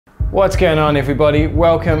What's going on, everybody?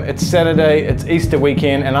 Welcome. It's Saturday, it's Easter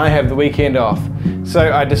weekend, and I have the weekend off.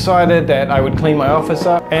 So I decided that I would clean my office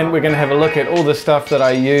up, and we're going to have a look at all the stuff that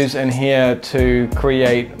I use in here to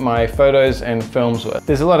create my photos and films with.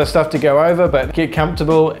 There's a lot of stuff to go over, but get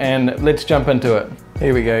comfortable and let's jump into it.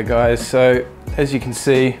 Here we go, guys. So as you can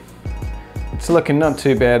see, it's looking not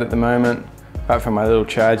too bad at the moment, apart from my little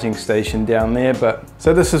charging station down there.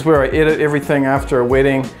 So this is where I edit everything after a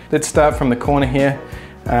wedding. Let's start from the corner here.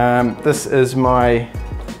 This is my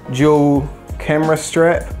dual camera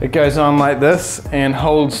strap. It goes on like this and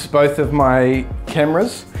holds both of my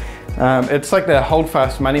cameras. It's like the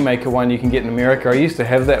Holdfast Moneymaker one you can get in America. I used to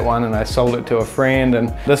have that one and I sold it to a friend,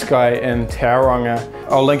 and this guy in Tauranga,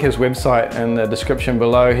 I'll link his website in the description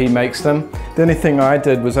below, he makes them. The only thing I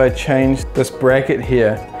did was I changed this bracket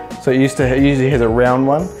here. So it usually has a round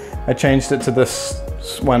one. I changed it to this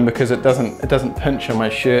one because it doesn't pinch on my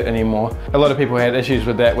shirt anymore. A lot of people had issues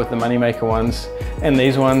with that with the Moneymaker ones and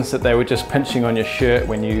these ones, that they were just pinching on your shirt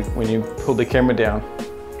when you pulled the camera down.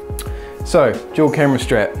 So, dual camera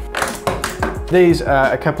strap. These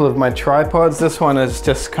are a couple of my tripods. This one is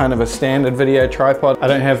just kind of a standard video tripod. I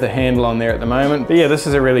don't have the handle on there at the moment, but yeah, this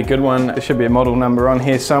is a really good one. There should be a model number on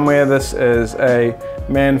here somewhere. This is a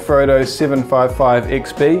Manfrotto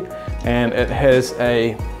MVT525AQ, and it has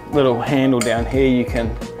a little handle down here you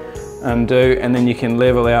can undo, and then you can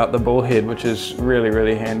level out the ball head, which is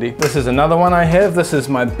really handy. This is another one I have. This is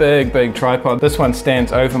my big tripod. This one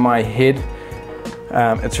stands over my head.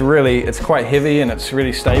 It's quite heavy and it's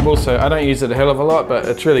really stable, so I don't use it a hell of a lot, but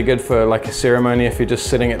it's really good for like a ceremony if you're just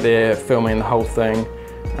sitting it there filming the whole thing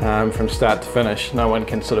from start to finish. No one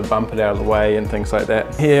can sort of bump it out of the way and things like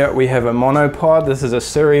that. Here we have a monopod. This is a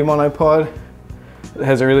Sirui monopod. It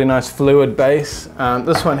has a really nice fluid base.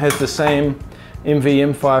 This one has the same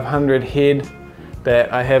MVM500 head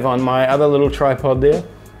that I have on my other little tripod there.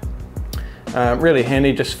 Really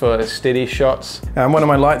handy just for steady shots. One of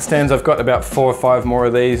my light stands, I've got about 4 or 5 more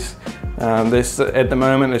of these. This at the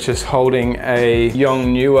moment is just holding a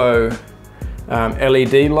Yongnuo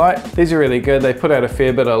LED light. These are really good. They put out a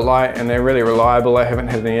fair bit of light and they're really reliable. I haven't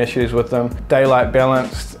had any issues with them. Daylight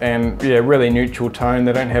balanced and yeah, really neutral tone.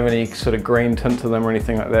 They don't have any sort of green tint to them or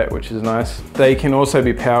anything like that, which is nice. They can also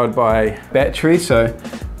be powered by battery, so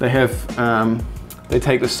they have they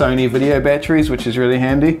take the Sony video batteries, which is really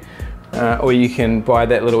handy. Or you can buy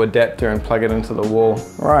that little adapter and plug it into the wall.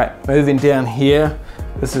 Right, moving down here,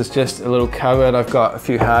 this is just a little cupboard. I've got a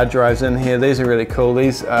few hard drives in here. These are really cool.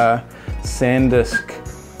 These are Sandisk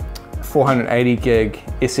 480 gig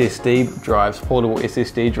SSD drives, portable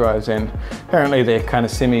SSD drives, and apparently they're kind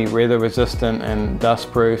of semi-weather resistant and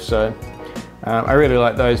dust proof, so I really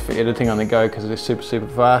like those for editing on the go because they're super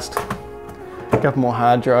fast. A couple more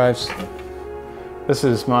hard drives. This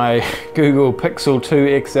is my Google Pixel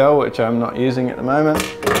 2 XL, which I'm not using at the moment.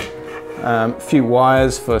 A few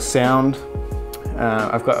wires for sound.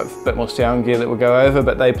 I've got a bit more sound gear that we'll go over,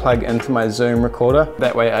 but they plug into my Zoom recorder.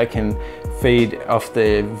 That way I can feed off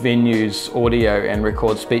the venue's audio and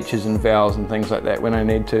record speeches and vowels and things like that when I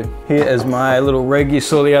need to. Here is my little rig you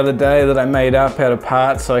saw the other day that I made up out of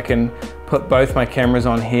parts, so I can put both my cameras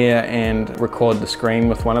on here and record the screen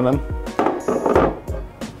with one of them.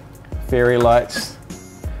 Fairy lights.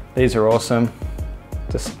 These are awesome.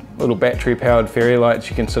 Just little battery powered fairy lights.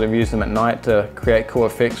 You can sort of use them at night to create cool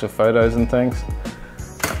effects with photos and things.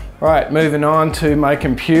 Right, moving on to my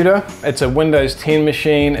computer. It's a Windows 10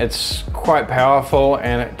 machine. It's quite powerful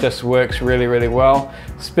and it just works really well.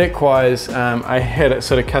 Spec wise, I had it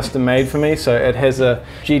sort of custom made for me. So it has a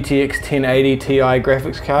GTX1080ti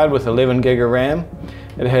graphics card with 11 gig of RAM.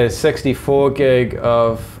 It has 64 gig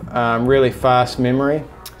of really fast memory,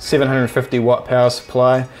 750 watt power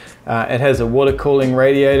supply. It has a water cooling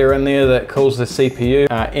radiator in there that cools the CPU,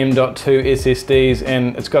 M.2 SSDs,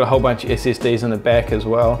 and it's got a whole bunch of SSDs in the back as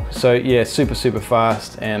well. So yeah, super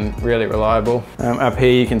fast and really reliable. Up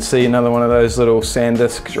here you can see another one of those little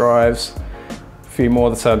Sandisk drives. A few more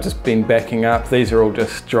that I've just been backing up. These are all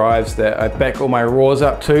just drives that I back all my RAWs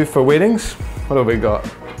up to for weddings. What have we got?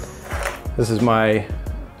 This is my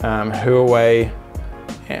Huawei,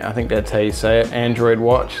 I think that's how you say it, Android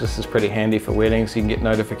watch. This is pretty handy for weddings. You can get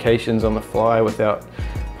notifications on the fly without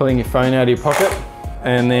pulling your phone out of your pocket.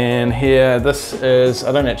 And then here, this is,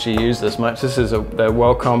 I don't actually use this much. This is the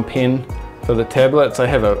Wacom pen for the tablets. I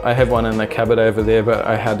have one in the cupboard over there, but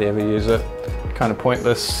I hardly ever use it. Kind of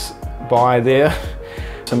pointless buy there.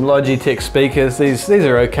 Some Logitech speakers. These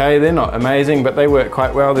are okay. They're not amazing, but they work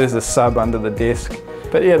quite well. There's a sub under the desk.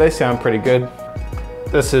 But yeah, they sound pretty good.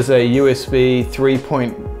 This is a USB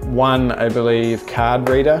 3.1, I believe, card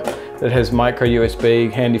reader that has micro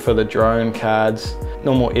USB, handy for the drone cards.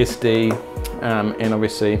 normal SD, and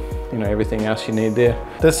obviously, you know, everything else you need there.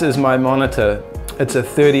 This is my monitor. It's a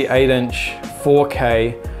 38-inch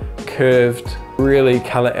 4K curved, really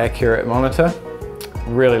color accurate monitor.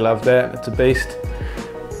 Really love that, it's a beast.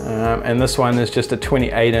 And this one is just a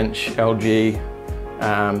 28-inch LG,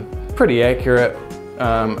 pretty accurate.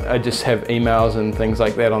 I just have emails and things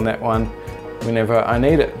like that on that one whenever I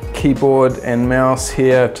need it. Keyboard and mouse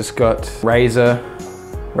here, I've just got Razer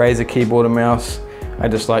keyboard and mouse. I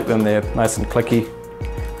just like them, they're nice and clicky.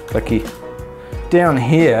 Down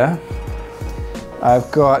here, I've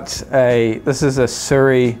got this is a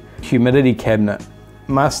Sirui humidity cabinet.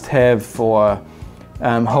 Must have for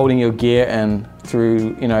holding your gear in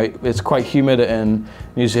through, you know, it's quite humid in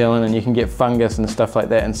New Zealand and you can get fungus and stuff like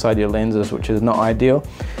that inside your lenses, which is not ideal.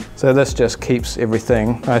 So this just keeps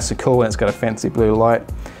everything nice and cool, and it's got a fancy blue light.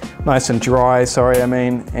 Nice and dry, sorry, I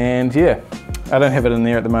mean, and yeah. I don't have it in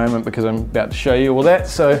there at the moment because I'm about to show you all that,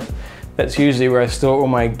 so that's usually where I store all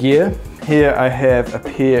my gear. Here I have a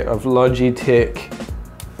pair of Logitech,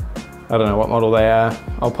 I don't know what model they are,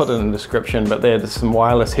 I'll put it in the description, but they're just some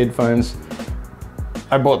wireless headphones.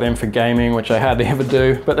 I bought them for gaming, which I hardly ever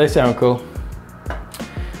do, but they sound cool.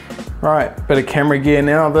 Right, bit of camera gear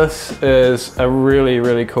now. This is a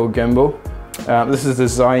really cool gimbal. This is the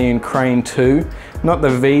Zhiyun Crane 2, not the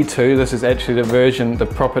V2, this is actually the version, the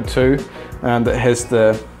proper 2, that has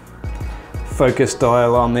the focus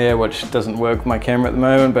dial on there, which doesn't work with my camera at the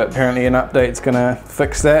moment, but apparently an update's gonna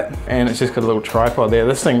fix that. And it's just got a little tripod there.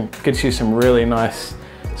 This thing gives you some really nice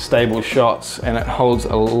stable shots, and it holds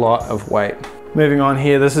a lot of weight. Moving on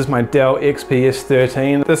here, this is my Dell XPS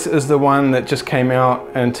 13. This is the one that just came out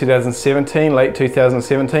in 2017, late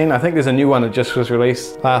 2017. I think there's a new one that just was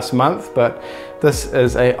released last month, but this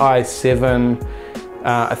is a i7,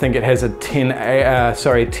 I think it has a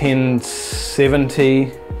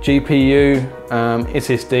 1070 GPU,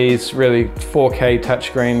 SSDs, really 4K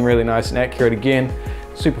touchscreen, really nice and accurate again.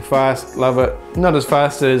 Super fast, love it. Not as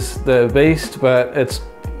fast as the Beast, but it's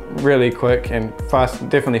really quick and fast,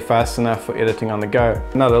 definitely fast enough for editing on the go.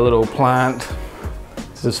 Another little plant.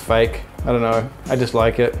 This is fake, I don't know, I just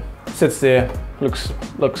like it. Sits there,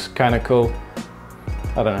 looks kind of cool.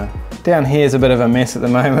 I don't know. Down here is a bit of a mess at the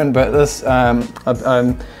moment, but this,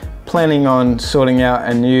 I'm planning on sorting out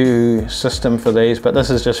a new system for these, but this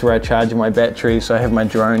is just where I charge my batteries. So I have my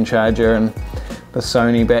drone charger and the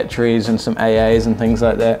Sony batteries and some AAs and things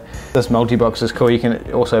like that. This multi-box is cool. You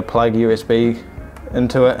can also plug USB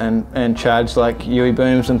into it and charge like UE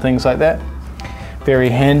booms and things like that. Very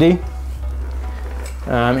handy.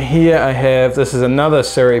 Here I have, this is another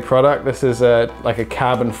Sirui product. This is like a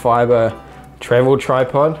carbon fiber travel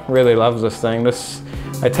tripod. Really love this thing.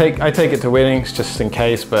 I take it to weddings just in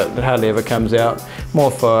case, but it hardly ever comes out.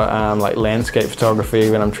 More for like landscape photography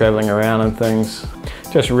when I'm traveling around and things.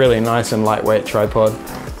 Just really nice and lightweight tripod.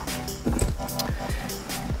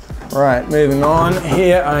 Right, moving on.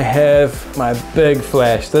 Here I have my big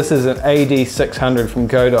flash. This is an AD600 from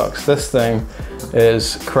Godox. This thing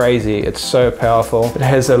is crazy. It's so powerful. It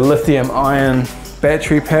has a lithium-ion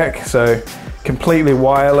battery pack, so completely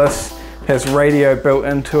wireless. Has radio built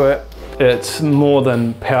into it. It's more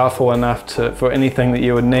than powerful enough for anything that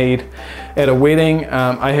you would need at a wedding.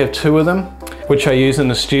 I have two of them, which I use in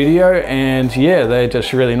the studio, and yeah, they're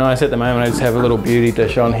just really nice. At the moment I just have a little beauty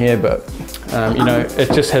dish on here, but you know,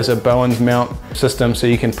 it just has a Bowens mount system, so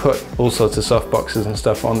you can put all sorts of soft boxes and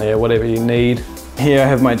stuff on there, whatever you need. Here I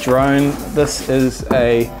have my drone. This is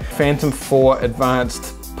a Phantom 4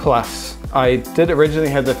 Advanced Plus. I did originally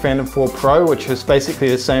have the Phantom 4 Pro, which is basically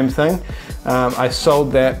the same thing. I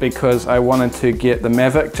sold that because I wanted to get the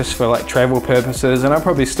Mavic just for like travel purposes, and I'll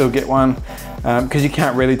probably still get one because you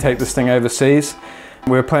can't really take this thing overseas.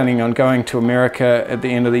 We're planning on going to America at the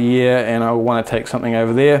end of the year, and I want to take something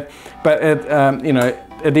over there. But you know,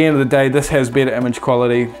 at the end of the day, this has better image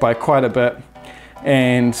quality by quite a bit.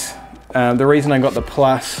 And the reason I got the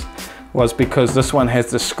Plus was because this one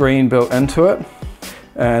has the screen built into it.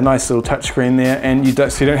 Nice little touch screen there, and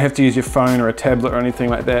so you don't have to use your phone or a tablet or anything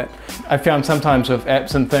like that. I found sometimes with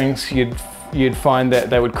apps and things, you'd find that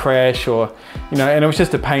they would crash, or you know, and it was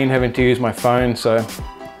just a pain having to use my phone. So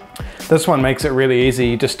this one makes it really easy.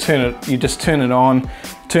 You just turn it on,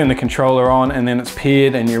 turn the controller on, and then it's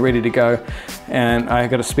paired and you're ready to go. And I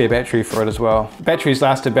got a spare battery for it as well. Batteries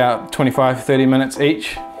last about 25-30 minutes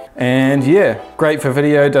each. And yeah, great for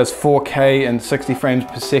video, does 4K and 60 frames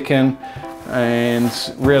per second, and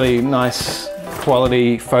really nice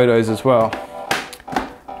quality photos as well.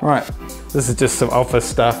 Right, this is just some office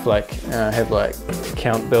stuff, like I have like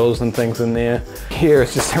account bills and things in there. Here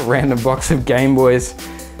is just a random box of Game Boys,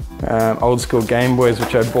 old school Game Boys,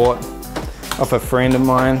 which I bought off a friend of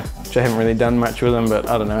mine, which I haven't really done much with them, but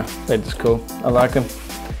I don't know, they're just cool. I like them.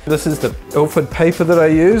 This is the Ilford paper that I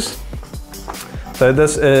use. So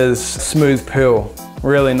this is smooth pearl,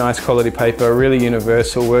 really nice quality paper, really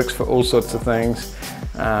universal, works for all sorts of things.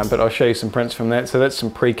 But I'll show you some prints from that. So that's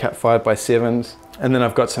some pre-cut 5x7s. And then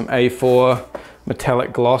I've got some A4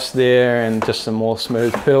 metallic gloss there and just some more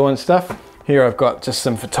smooth pearl and stuff. Here I've got just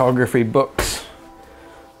some photography books.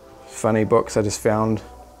 Funny books I just found.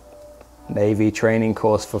 Navy training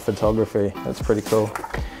course for photography. That's pretty cool.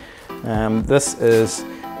 This is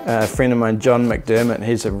a friend of mine, John McDermott.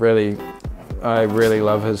 He's I really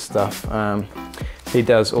love his stuff. He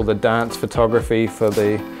does all the dance photography for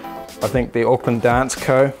I think the Auckland Dance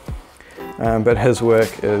Co. But his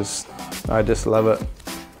work is, I just love it.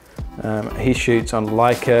 He shoots on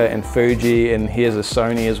Leica and Fuji, and he has a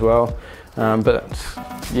Sony as well. But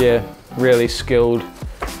yeah, really skilled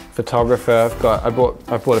photographer. I bought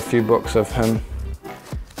a few books of him.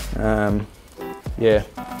 Yeah,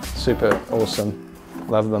 super awesome.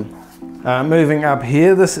 Love them. Moving up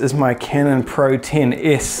here, this is my Canon Pro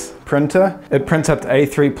 10S printer. It prints up to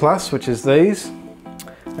A3+, which is these.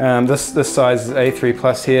 This size is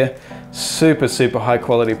A3+ here. Super high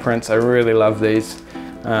quality prints. I really love these.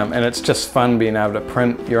 And it's just fun being able to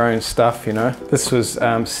print your own stuff, you know. This was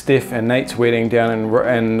Steph and Nate's wedding down in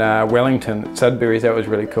Wellington at Sudbury's. That was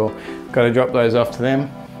really cool. Got to drop those off to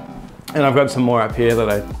them. And I've got some more up here that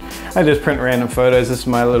I just print random photos. This is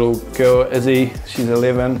my little girl Izzy, she's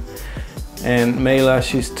 11. And Mila,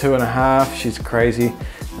 she's 2.5, she's crazy.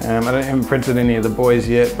 I haven't printed any of the boys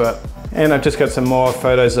yet, and I've just got some more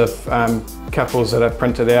photos of couples that I've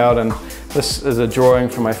printed out, and this is a drawing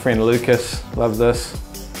from my friend Lucas. Love this.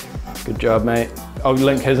 Good job, mate. I'll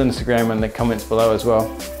link his Instagram in the comments below as well.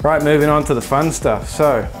 Right, moving on to the fun stuff.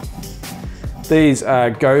 So, these are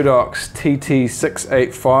Godox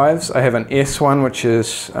TT685s. I have an S one, which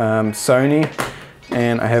is Sony,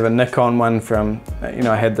 and I have a Nikon one from,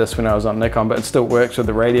 I had this when I was on Nikon, but it still works with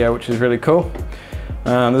the radio, which is really cool.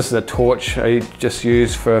 This is a torch I just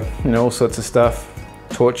use for, all sorts of stuff,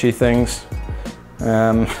 torchy things.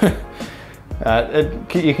 You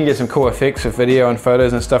can get some cool effects for video and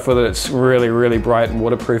photos and stuff with it. It's really bright and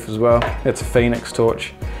waterproof as well. It's a Phoenix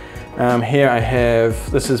torch. Here I have,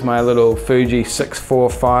 this is my little Fuji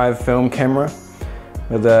 645 film camera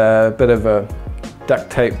with a bit of a duct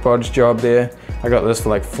tape bodge job there. I got this for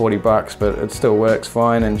like 40 bucks, but it still works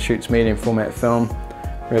fine and shoots medium format film.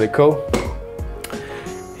 Really cool.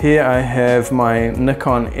 Here I have my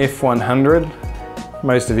Nikon F100.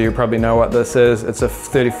 Most of you probably know what this is. It's a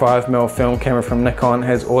 35mm film camera from Nikon,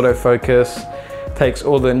 has autofocus, takes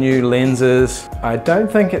all the new lenses. I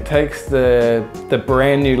don't think it takes the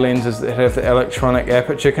brand new lenses that have the electronic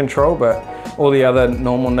aperture control, but all the other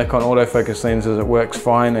normal Nikon autofocus lenses, it works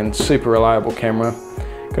fine and super reliable camera.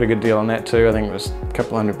 Got a good deal on that too. I think it was a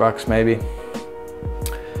couple $100 maybe.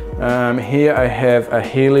 Here I have a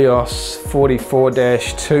Helios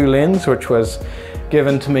 44-2 lens, which was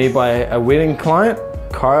given to me by a wedding client,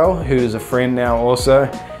 Kyle, who's a friend now also.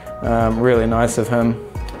 Really nice of him.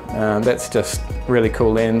 That's just really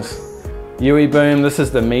cool lens. UE boom, this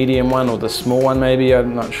is the medium one or the small one maybe,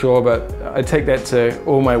 I'm not sure, but I take that to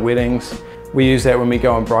all my weddings. We use that when we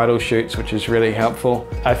go on bridal shoots, which is really helpful.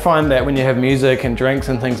 I find that when you have music and drinks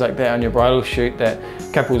and things like that on your bridal shoot, that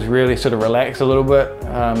couples really sort of relax a little bit.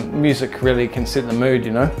 Music really can set the mood,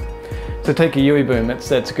 So take a UE boom,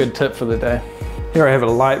 that's a good tip for the day. Here I have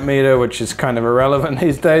a light meter, which is kind of irrelevant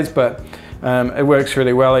these days, but it works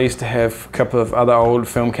really well. I used to have a couple of other old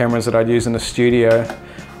film cameras that I'd use in the studio,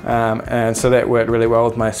 and so that worked really well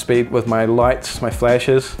with my lights, my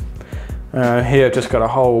flashes. Here I've just got a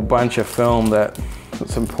whole bunch of film,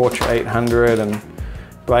 some Portra 800 and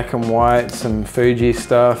black and white, some Fuji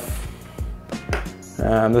stuff.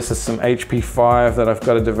 This is some HP5 that I've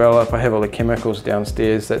got to develop. I have all the chemicals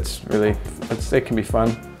downstairs. That can be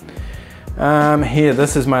fun. Here,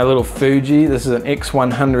 this is my little Fuji. This is an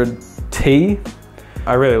X100T.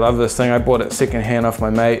 I really love this thing. I bought it secondhand off my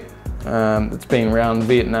mate. It's been around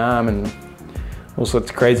Vietnam and all sorts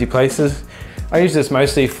of crazy places. I use this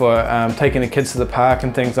mostly for taking the kids to the park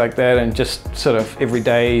and things like that, and just sort of every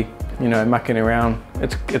day, mucking around.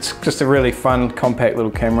 It's just a really fun, compact little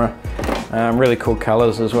camera. Really cool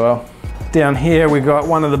colors as well. Down here we got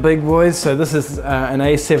one of the big boys. So this is an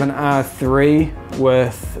A7R III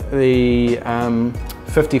with the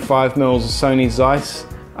 55mm Sony Zeiss.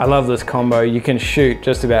 I love this combo. You can shoot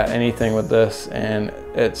just about anything with this, and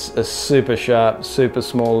it's a super sharp, super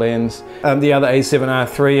small lens. The other A7R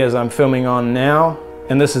III is I'm filming on now,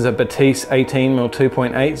 and this is a Batiste 18mm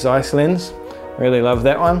 2.8 Zeiss lens. Really love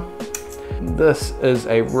that one. This is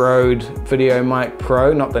a Rode Video Mic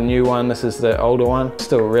Pro, not the new one, this is the older one.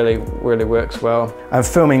 Still really works well. I'm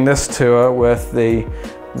filming this tour with the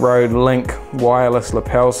Rode Link wireless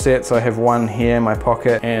lapel set, so I have one here in my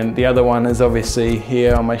pocket and the other one is obviously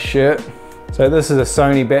here on my shirt. So this is a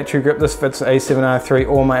Sony battery grip. This fits A7R3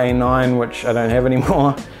 or my A9, which I don't have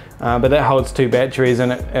anymore. But that holds 2 batteries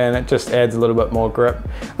in it and it just adds a little bit more grip.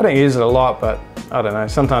 I don't use it a lot, but I don't know,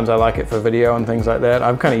 sometimes I like it for video and things like that.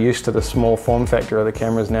 I'm kind of used to the small form factor of the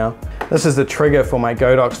cameras now. This is the trigger for my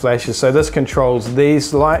Godox flashes. So this controls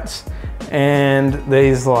these lights and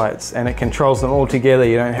these lights, and it controls them all together.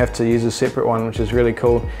 You don't have to use a separate one, which is really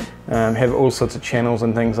cool. Have all sorts of channels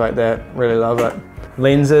and things like that. Really love it.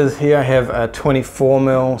 Lenses, here I have a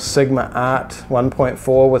 24mm Sigma Art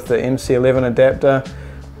 1.4 with the MC11 adapter.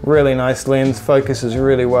 Really nice lens, focuses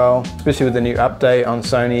really well, especially with the new update on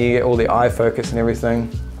Sony, you get all the eye focus and everything.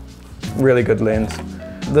 Really good lens.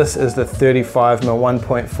 This is the 35mm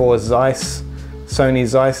 1.4 Zeiss, Sony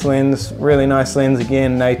Zeiss lens. Really nice lens,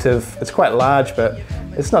 again, native. It's quite large, but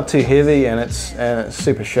it's not too heavy and it's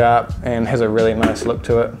super sharp and has a really nice look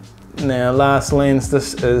to it. Now, last lens,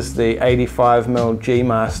 this is the 85mm G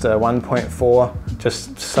Master 1.4.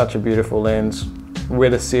 Just such a beautiful lens,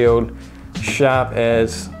 weather sealed, sharp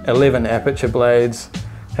as 11 aperture blades,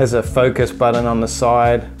 has a focus button on the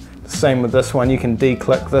side. Same with this one, you can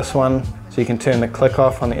de-click this one, so you can turn the click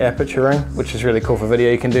off on the aperture ring, which is really cool for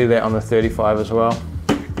video. You can do that on the 35 as well.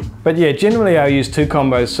 But yeah, generally I'll use 2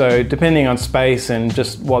 combos, so depending on space and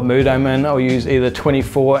just what mood I'm in, I'll use either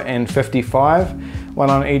 24 and 55, one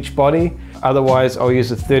on each body. Otherwise, I'll use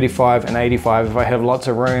the 35 and 85 if I have lots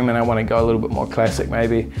of room and I want to go a little bit more classic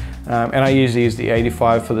maybe. And I usually use the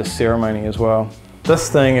 85 for the ceremony as well. This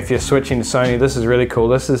thing, if you're switching to Sony, this is really cool.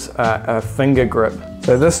 This is a finger grip.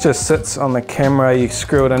 So this just sits on the camera, you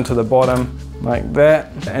screw it into the bottom like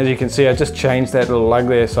that. As you can see, I just changed that little lug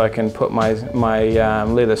there so I can put my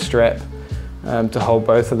leather strap to hold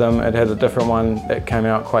both of them. It had a different one that came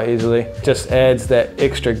out quite easily. Just adds that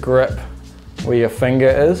extra grip where your finger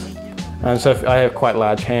is. So I have quite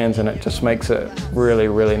large hands and it just makes it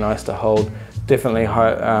really nice to hold. Definitely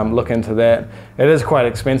look into that. It is quite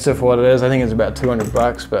expensive for what it is. I think it's about 200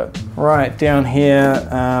 bucks, but right down here,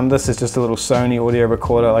 this is just a little Sony audio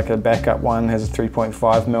recorder, like a backup one, has a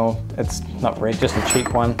 3.5mm. It's not really, just a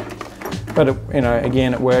cheap one. But it, you know,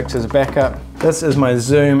 again, it works as a backup. This is my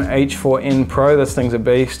Zoom H4n Pro. This thing's a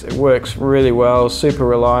beast. It works really well, super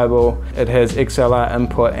reliable. It has XLR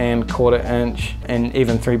input and 1/4 inch and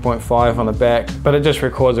even 3.5 on the back, but it just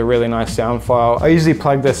records a really nice sound file. I usually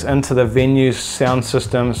plug this into the venue's sound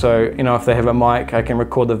system, so you know, if they have a mic, I can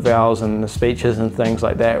record the vowels and the speeches and things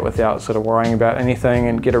like that without sort of worrying about anything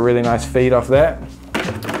and get a really nice feed off that.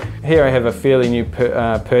 Here I have a fairly new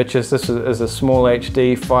purchase. This is a small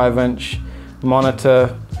HD 5-inch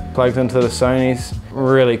monitor plugged into the Sony's.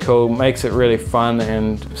 Really cool, makes it really fun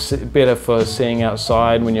and better for seeing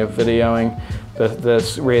outside when you're videoing.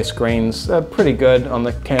 The rear screens are pretty good on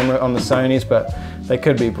the camera on the Sony's, but they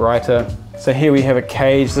could be brighter. So here we have a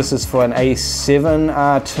cage. This is for an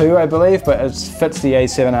A7R2, I believe, but it fits the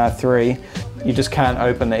A7R3. You just can't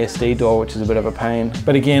open the SD door, which is a bit of a pain.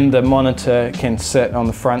 But again, the monitor can sit on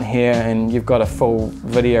the front here and you've got a full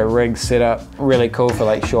video rig set up. Really cool for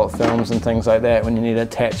like short films and things like that when you need to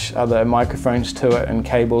attach other microphones to it and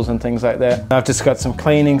cables and things like that. I've just got some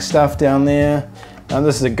cleaning stuff down there.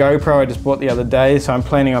 This is a GoPro I just bought the other day, so I'm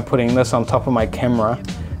planning on putting this on top of my camera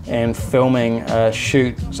and filming a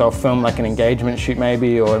shoot. So I'll film like an engagement shoot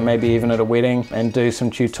maybe, or maybe even at a wedding, and do some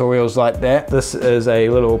tutorials like that. This is a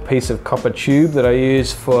little piece of copper tube that I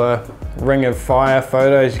use for ring of fire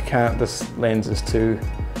photos. You can't, this lens is too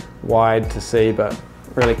wide to see, but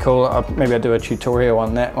really cool. Maybe I'll do a tutorial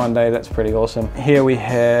on that one day. That's pretty awesome. Here we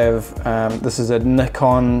have, this is a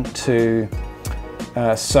Nikon to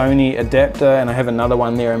Sony adapter, and I have another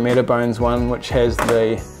one there, a Metabones one, which has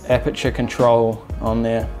the aperture control on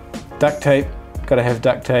there. Duct tape, gotta have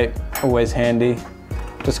duct tape, always handy.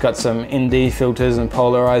 Just got some ND filters and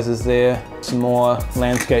polarizers there. Some more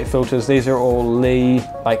landscape filters. These are all Lee,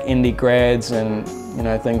 like indie grads and you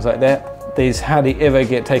know, things like that. These hardly ever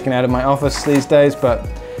get taken out of my office these days, but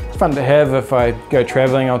it's fun to have. If I go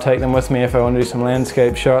traveling, I'll take them with me if I want to do some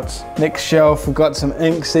landscape shots. Next shelf, we've got some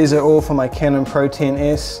inks. These are all for my Canon Pro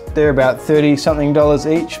XS. They're about $30-something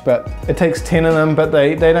each, but it takes 10 of them, but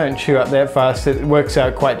they don't chew up that fast. It works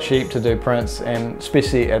out quite cheap to do prints, and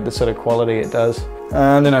especially at the sort of quality it does.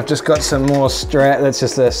 And then I've just got some more strap. That's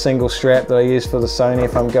just a single strap that I use for the Sony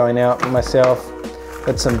if I'm going out myself.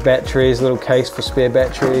 Got some batteries, a little case for spare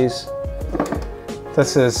batteries.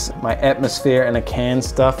 This is my atmosphere in a can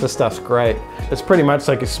stuff. This stuff's great. It's pretty much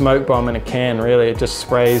like a smoke bomb in a can, really. It just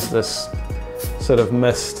sprays this sort of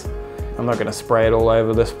mist. I'm not gonna spray it all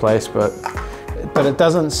over this place, but it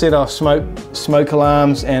doesn't set off smoke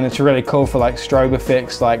alarms, and it's really cool for like strobe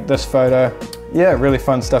effects like this photo. Yeah, really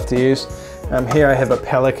fun stuff to use. Here I have a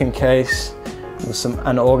Pelican case with some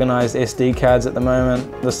unorganized SD cards at the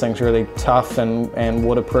moment. This thing's really tough and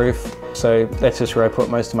waterproof, so that's just where I put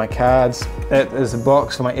most of my cards. That is a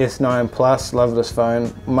box for my S9 Plus. Love this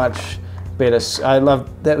phone, much better.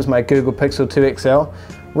 That was my Google Pixel 2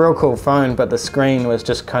 XL. Real cool phone, but the screen was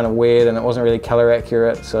just kind of weird and it wasn't really color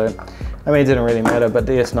accurate, so I mean, it didn't really matter, but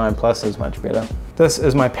the S9 Plus is much better. This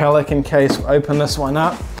is my Pelican case. Open this one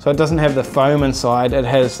up. So it doesn't have the foam inside. It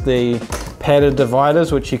has the padded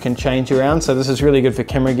dividers, which you can change around. So this is really good for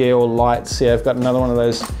camera gear or lights. Yeah, I've got another one of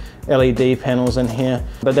those LED panels in here,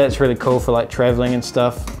 but that's really cool for like traveling and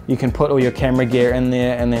stuff. You can put all your camera gear in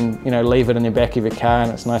there and then, you know, leave it in the back of your car,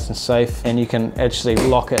 and it's nice and safe. And you can actually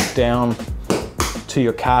lock it down to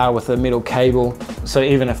your car with a metal cable, so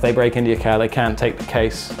even if they break into your car, they can't take the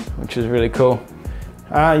case, which is really cool.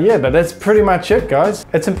 Yeah, but that's pretty much it, guys.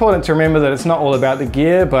 It's important to remember that it's not all about the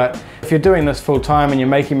gear, but if you're doing this full time and you're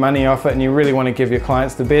making money off it and you really want to give your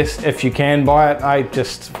clients the best, if you can buy it, I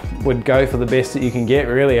just would go for the best that you can get,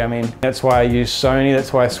 really. I mean, that's why I use Sony,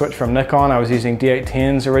 that's why I switched from Nikon. I was using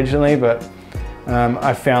D810s originally, but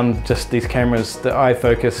I found just these cameras, the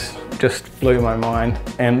iFocus just blew my mind,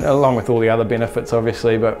 and along with all the other benefits,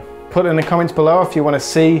 obviously. But put in the comments below if you want to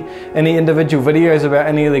see any individual videos about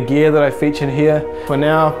any of the gear that I featured here. For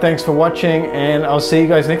now, thanks for watching, and I'll see you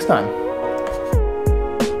guys next time.